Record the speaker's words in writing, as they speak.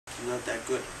I'm not that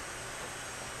good.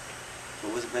 If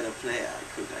I was a better player, I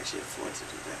could actually afford to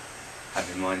do that. Have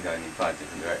in mind going in 5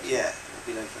 different directions? Yeah, I'd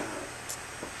be like,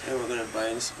 hey, we're going to buy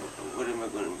in the supermarket. What am I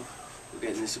going to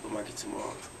get in the supermarket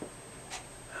tomorrow?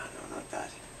 Oh, no, not that.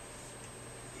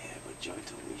 Yeah, but Joy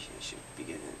told me she should be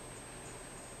getting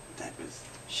diapers.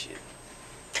 Shit.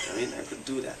 I mean, I could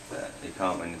do that. But you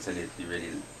can't win until you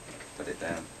really put it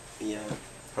down. Yeah.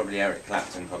 Probably Eric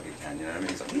Clapton probably can, you know what I mean?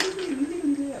 He's like,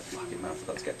 yeah, fucking man, I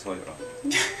forgot to get toilet roll.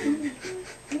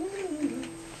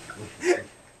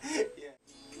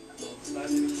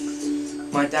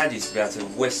 My dad used to be able to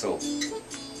whistle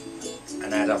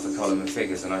and add up a column of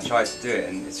figures, and I tried to do it,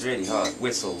 and it's really hard.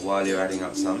 Whistle while you're adding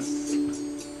up sums.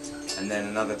 And then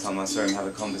another time I saw him have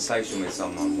a conversation with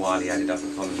someone while he added up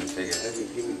a column of figures.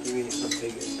 Give me some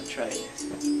figures, I'll try it.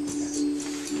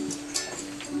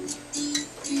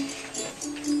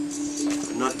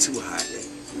 But not too hard, eh?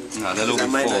 No, they'll all be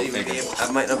four figures.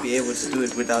 I might not be able to do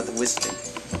it without the whistling.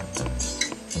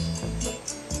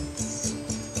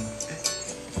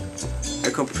 I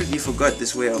completely forgot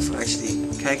this way of actually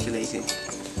calculating.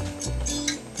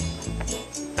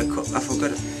 I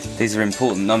forgot it. These are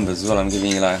important numbers as well. I'm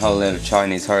giving you like a whole load of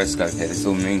Chinese horoscope here. This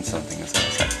all means something. Hey,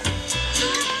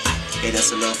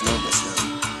 that's a lot of numbers now.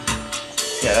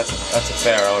 Yeah, that's a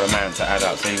fair old amount to add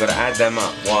up. So you've got to add them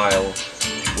up while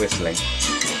whistling.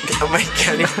 I might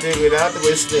can't even do it without the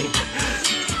whistling.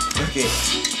 Okay.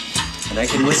 And I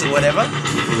can whistle whatever?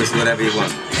 You can whistle whatever you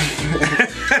want.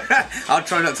 I'll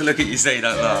try not to look at you so you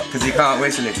don't laugh, because you can't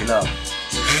whistle if you laugh.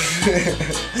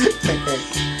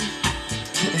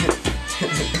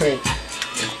 Okay.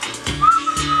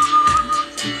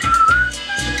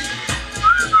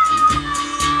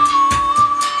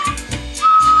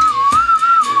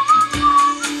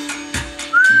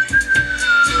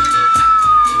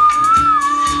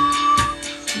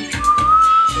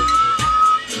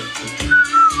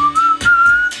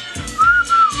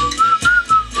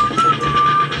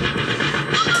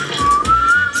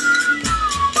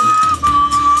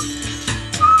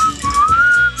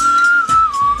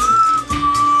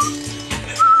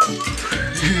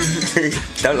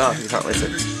 Don't laugh if you can't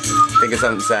listen. Think of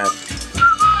something sad.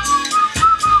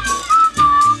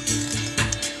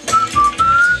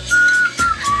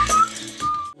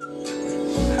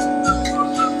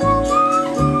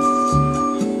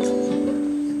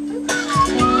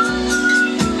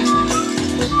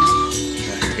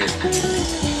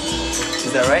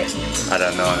 Is that right? I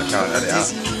don't know, I can't add it up.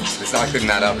 I couldn't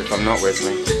add up if I'm not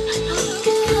whistling.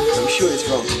 I'm sure it's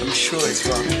wrong. I'm sure it's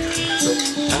wrong. But I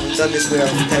haven't done this way of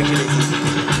calculating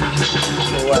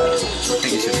for a while. I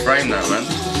think you should frame that, man.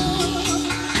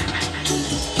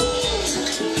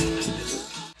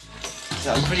 So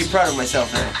I'm pretty proud of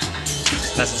myself now.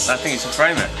 I think you should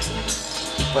frame it.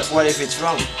 But what if it's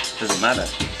wrong? Doesn't matter.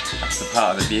 That's the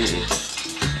part of the beauty.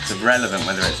 It's irrelevant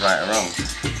whether it's right or wrong.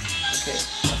 Okay,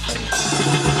 I'll frame it.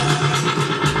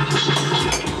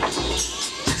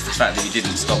 It's the fact that you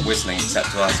didn't stop whistling except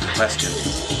to ask a question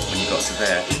when you got to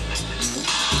there.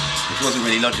 Which wasn't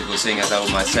really logical, seeing as all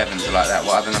my sevens are like that.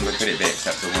 What other number could it be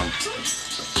except a 1?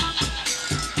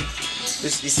 You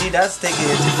see, that's taking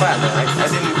it too far now. I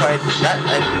didn't quite...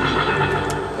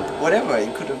 whatever,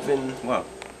 it could have been... Well,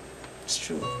 it's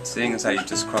true. seeing as how you've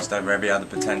just crossed over every other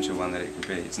potential one that it could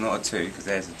be. It's not a 2, because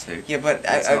there's a 2. Yeah, but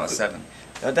it's not a 7.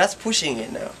 No, that's pushing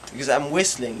it now. Because I'm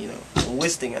whistling, you know. I'm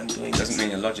whistling, I'm doing It doesn't this.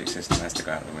 mean your logic system has to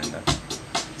go out the window.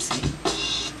 See?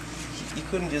 You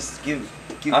couldn't just give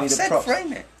I've me the said props.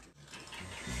 frame it.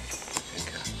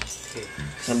 Okay.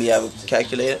 Somebody have a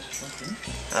calculator?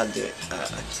 I'll do it.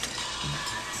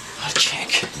 I'll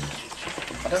check.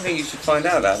 I don't think you should find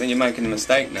out that. I think you're making a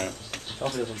mistake now. I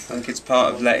think it's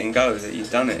part of letting go that you've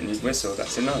done it and you've whistled.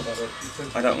 That's enough.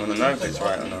 I don't want to know if it's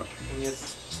right or not.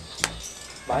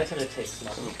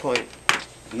 Good point.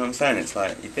 You know what I'm saying? It's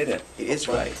like, you did it. It is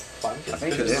right. I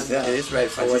think it is, yeah. It is right.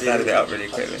 I just added it up really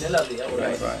quickly.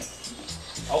 Right.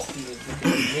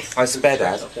 I sped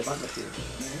ad.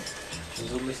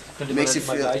 It makes you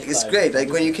feel, it's great, like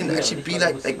when you can actually be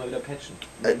like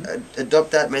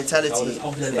adopt that mentality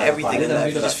in everything in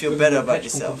life, you just feel better about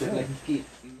yourself.